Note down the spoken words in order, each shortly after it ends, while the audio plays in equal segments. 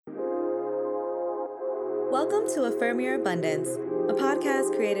Welcome to Affirm Your Abundance, a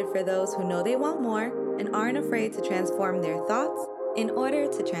podcast created for those who know they want more and aren't afraid to transform their thoughts in order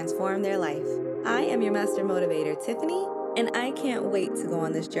to transform their life. I am your master motivator, Tiffany, and I can't wait to go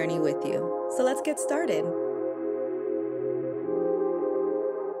on this journey with you. So let's get started.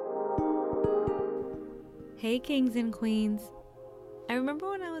 Hey, kings and queens. I remember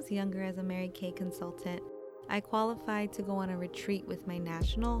when I was younger as a Mary Kay consultant, I qualified to go on a retreat with my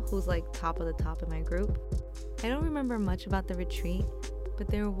national, who's like top of the top in my group. I don't remember much about the retreat, but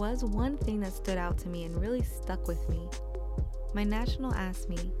there was one thing that stood out to me and really stuck with me. My national asked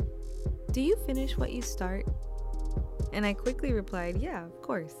me, "Do you finish what you start?" And I quickly replied, "Yeah, of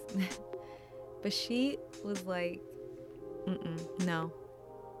course." But she was like, no.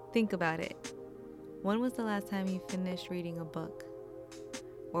 Think about it. When was the last time you finished reading a book?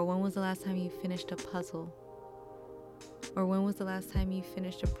 Or when was the last time you finished a puzzle? Or when was the last time you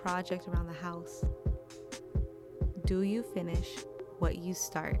finished a project around the house? Do you finish what you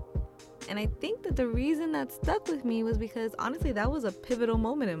start? And I think that the reason that stuck with me was because honestly, that was a pivotal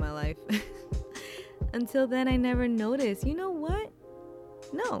moment in my life. Until then, I never noticed, you know what?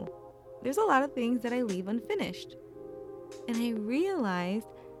 No, there's a lot of things that I leave unfinished. And I realized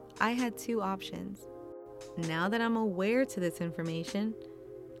I had two options. Now that I'm aware to this information,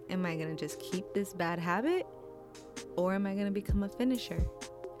 am I going to just keep this bad habit? Or am I going to become a finisher?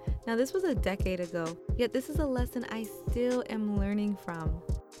 Now, this was a decade ago, yet this is a lesson I still am learning from.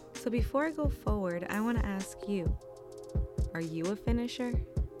 So before I go forward, I want to ask you, are you a finisher?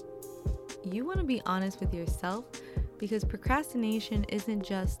 You want to be honest with yourself because procrastination isn't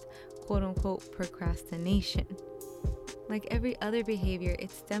just quote unquote procrastination. Like every other behavior,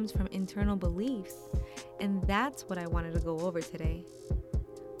 it stems from internal beliefs. And that's what I wanted to go over today.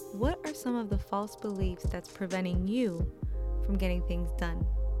 What are some of the false beliefs that's preventing you from getting things done?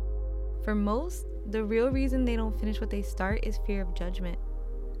 For most, the real reason they don't finish what they start is fear of judgment.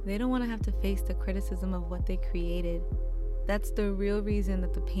 They don't want to have to face the criticism of what they created. That's the real reason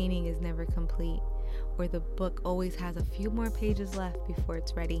that the painting is never complete, or the book always has a few more pages left before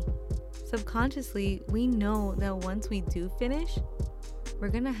it's ready. Subconsciously, we know that once we do finish, we're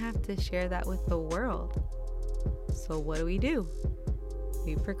going to have to share that with the world. So what do?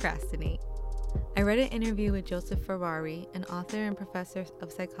 We procrastinate. I read an interview with Joseph Ferrari, an author and professor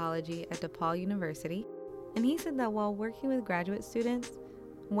of psychology at DePaul University, and he said that while working with graduate students,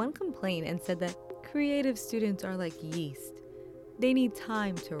 one complained and said that creative students are like yeast. They need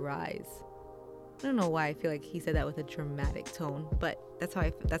time to rise. I don't know why I feel like he said that with a dramatic tone, but that's how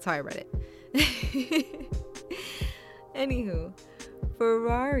I read it. Anywho,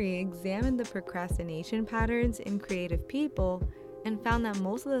 Ferrari examined the procrastination patterns in creative people and found that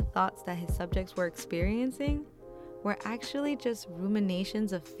most of the thoughts that his subjects were experiencing were actually just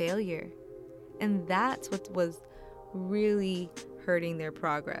ruminations of failure. And that's what was really hurting their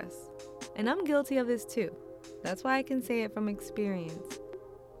progress. And I'm guilty of this too. That's why I can say it from experience.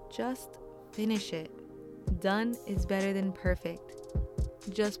 Just finish it. Done is better than perfect.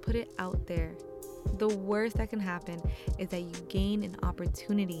 Just put it out there. The worst that can happen is that you gain an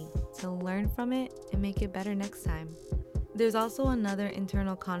opportunity to learn from it and make it better next time. There's also another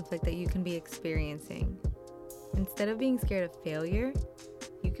internal conflict that you can be experiencing. Instead of being scared of failure,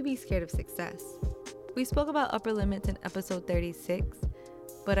 you could be scared of success. We spoke about upper limits in episode 36,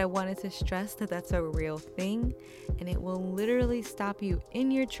 but I wanted to stress that that's a real thing and it will literally stop you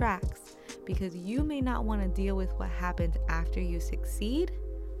in your tracks because you may not want to deal with what happens after you succeed,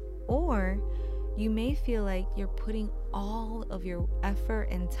 or you may feel like you're putting all of your effort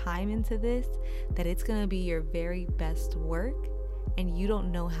and time into this, that it's going to be your very best work and you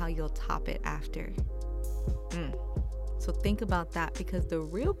don't know how you'll top it after. So think about that, because the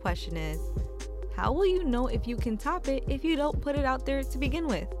real question is, how will you know if you can top it if you don't put it out there to begin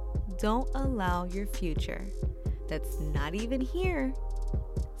with? Don't allow your future that's not even here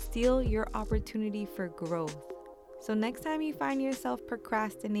steal your opportunity for growth. So next time you find yourself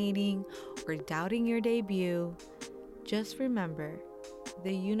procrastinating or doubting your debut, just remember,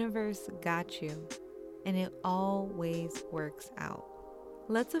 the universe got you, and it always works out.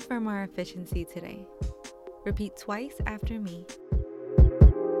 Let's affirm our efficiency today. Repeat twice after me.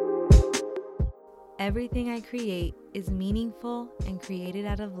 Everything I create is meaningful and created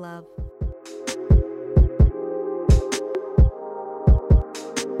out of love.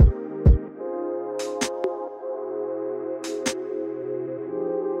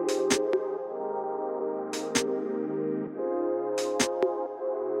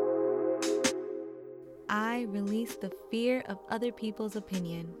 I release the fear of other people's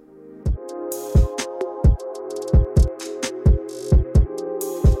opinion.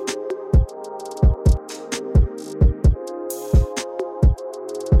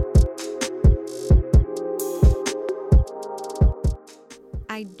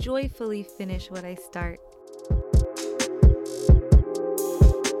 joyfully finish what I start.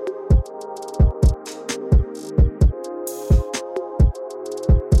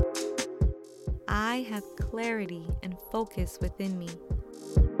 I have clarity and focus within me.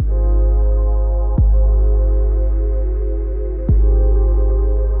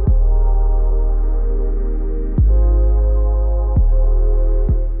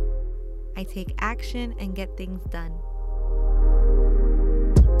 I take action and get things done.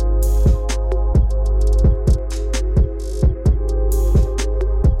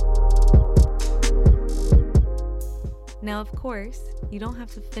 Now, of course, you don't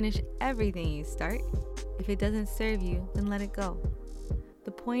have to finish everything you start. If it doesn't serve you, then let it go.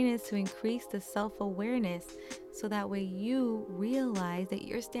 The point is to increase the self-awareness so that way you realize that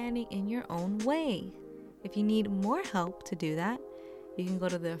you're standing in your own way. If you need more help to do that, you can go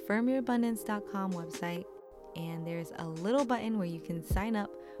to the affirmyourabundance.com website, and there's a little button where you can sign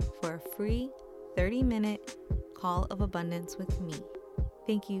up for a free 30-minute call of abundance with me.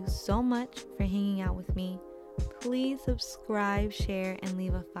 Thank you so much for hanging out with me. Please subscribe, share, and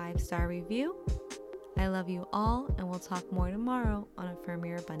leave a 5-star review. I love you all, and we'll talk more tomorrow on Affirm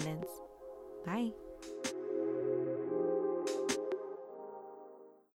Your Abundance. Bye.